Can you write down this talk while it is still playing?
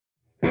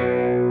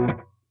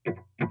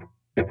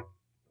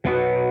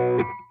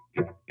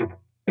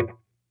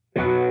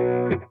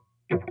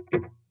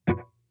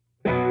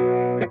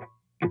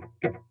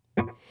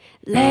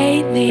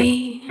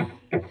Lately,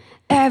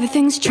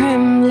 everything's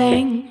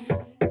trembling.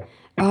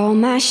 All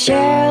my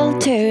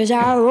shelters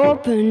are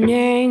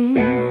opening.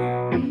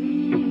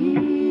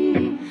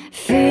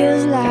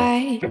 Feels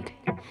like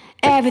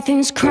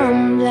everything's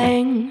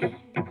crumbling.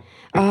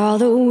 All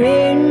the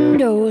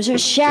windows are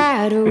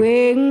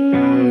shattering.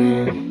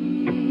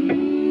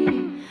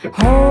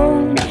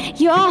 Hold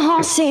your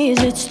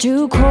horses, it's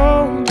too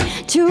cold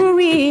to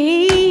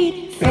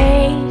read.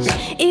 Face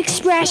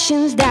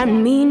expressions that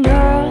mean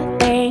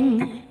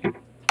nothing.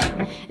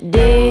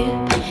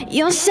 Dip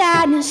your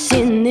sadness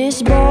in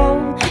this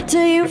bowl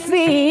till you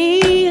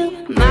feel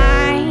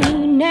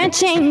minor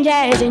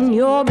changes in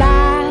your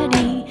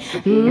body.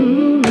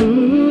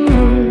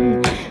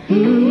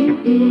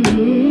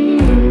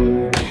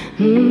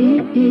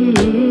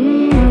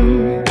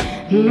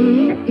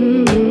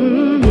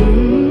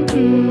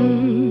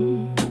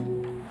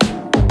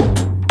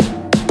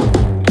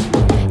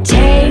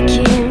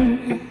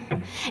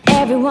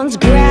 Everyone's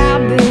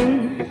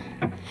grabbing,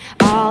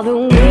 all the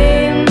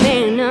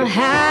women are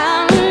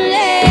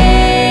howling,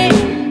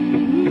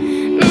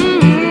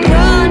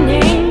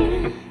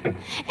 running,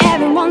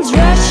 everyone's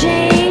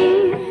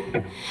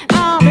rushing,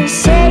 all the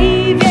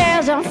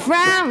saviors are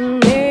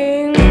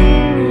frowning.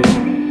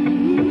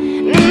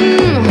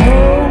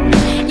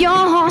 Hold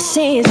your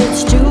horses,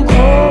 it's too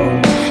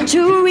cold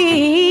to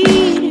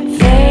read.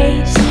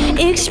 Face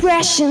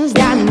expressions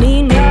that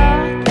mean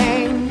nothing.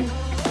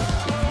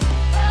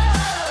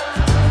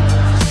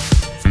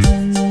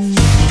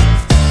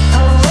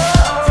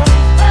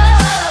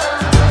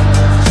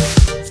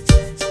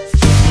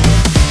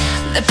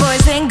 The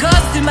poison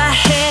goes through my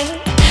head,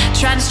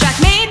 trying to strike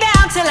me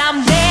down till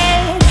I'm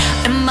dead.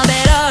 Am I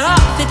better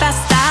off if I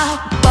stop?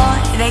 Boy,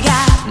 they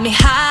got me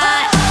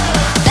hot.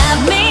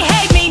 Love me,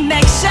 hate me,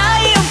 make sure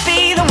you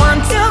be the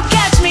one to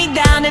catch me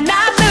down and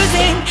not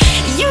losing.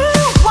 You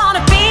want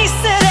a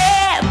piece of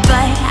it,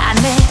 but I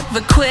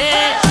never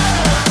quit.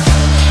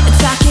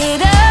 Talk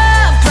it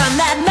up from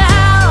that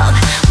mouth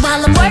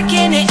while I'm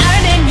working it,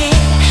 earning it.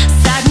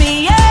 Start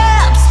me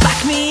up, spark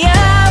me up.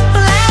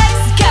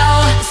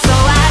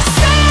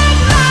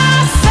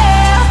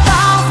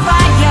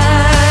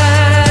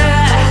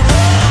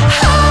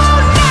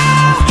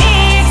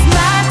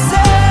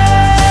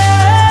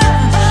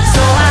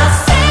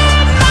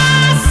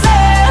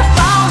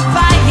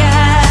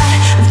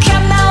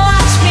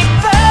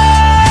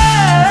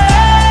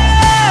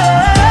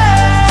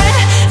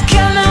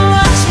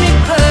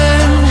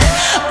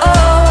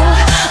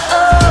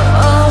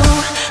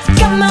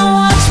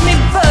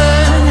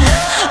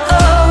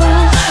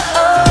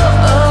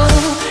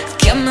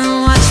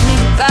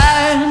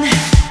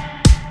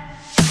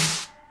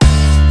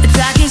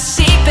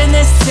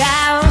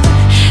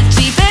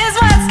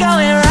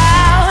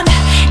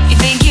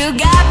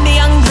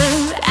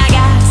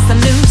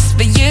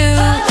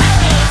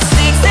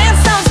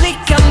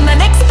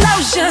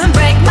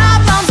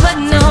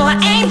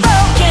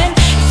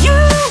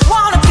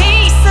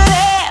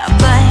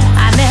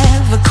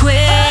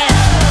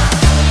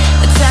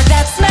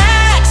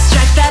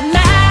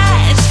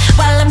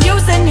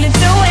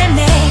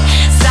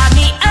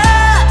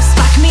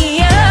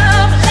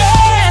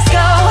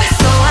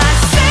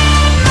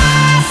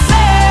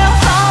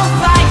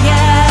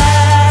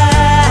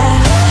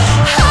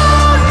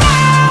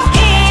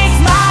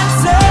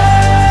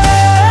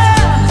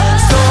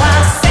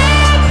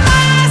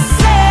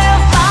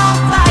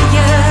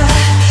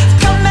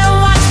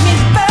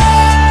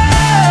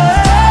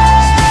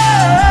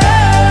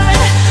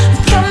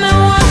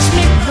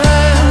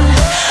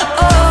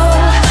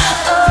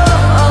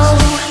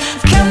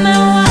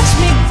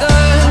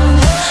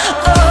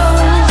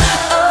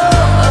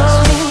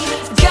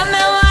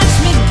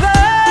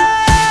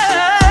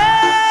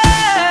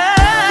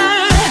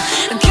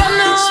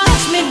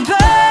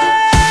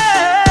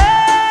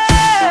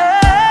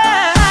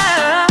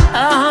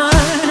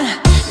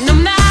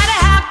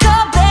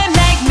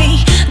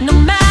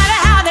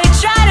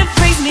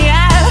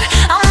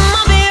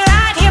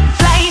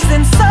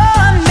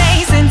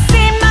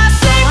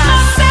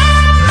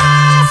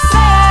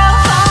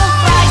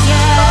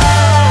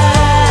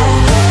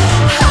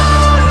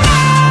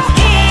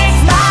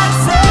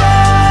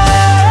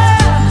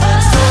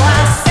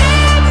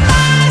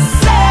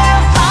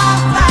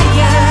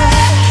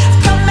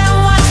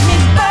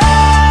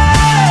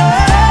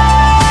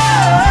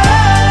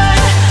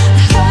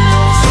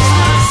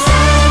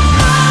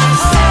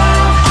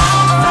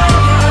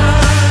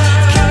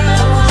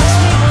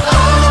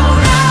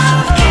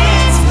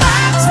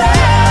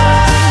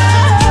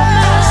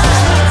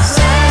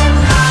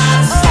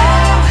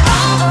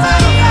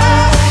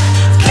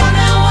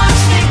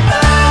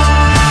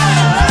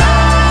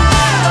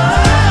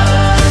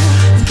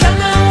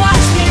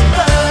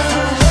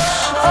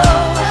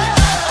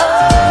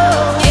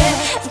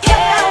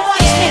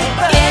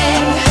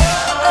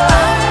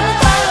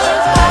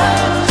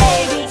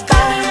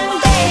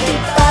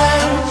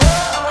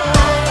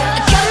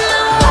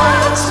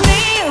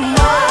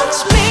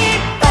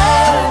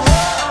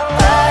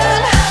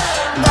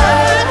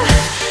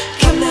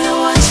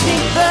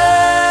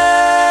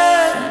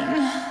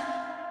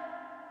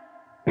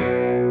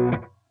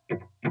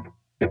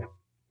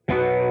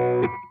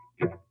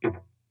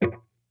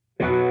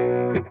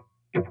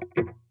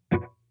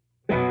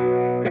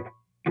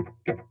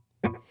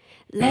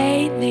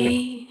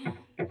 Lately,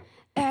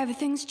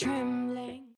 everything's trimmed.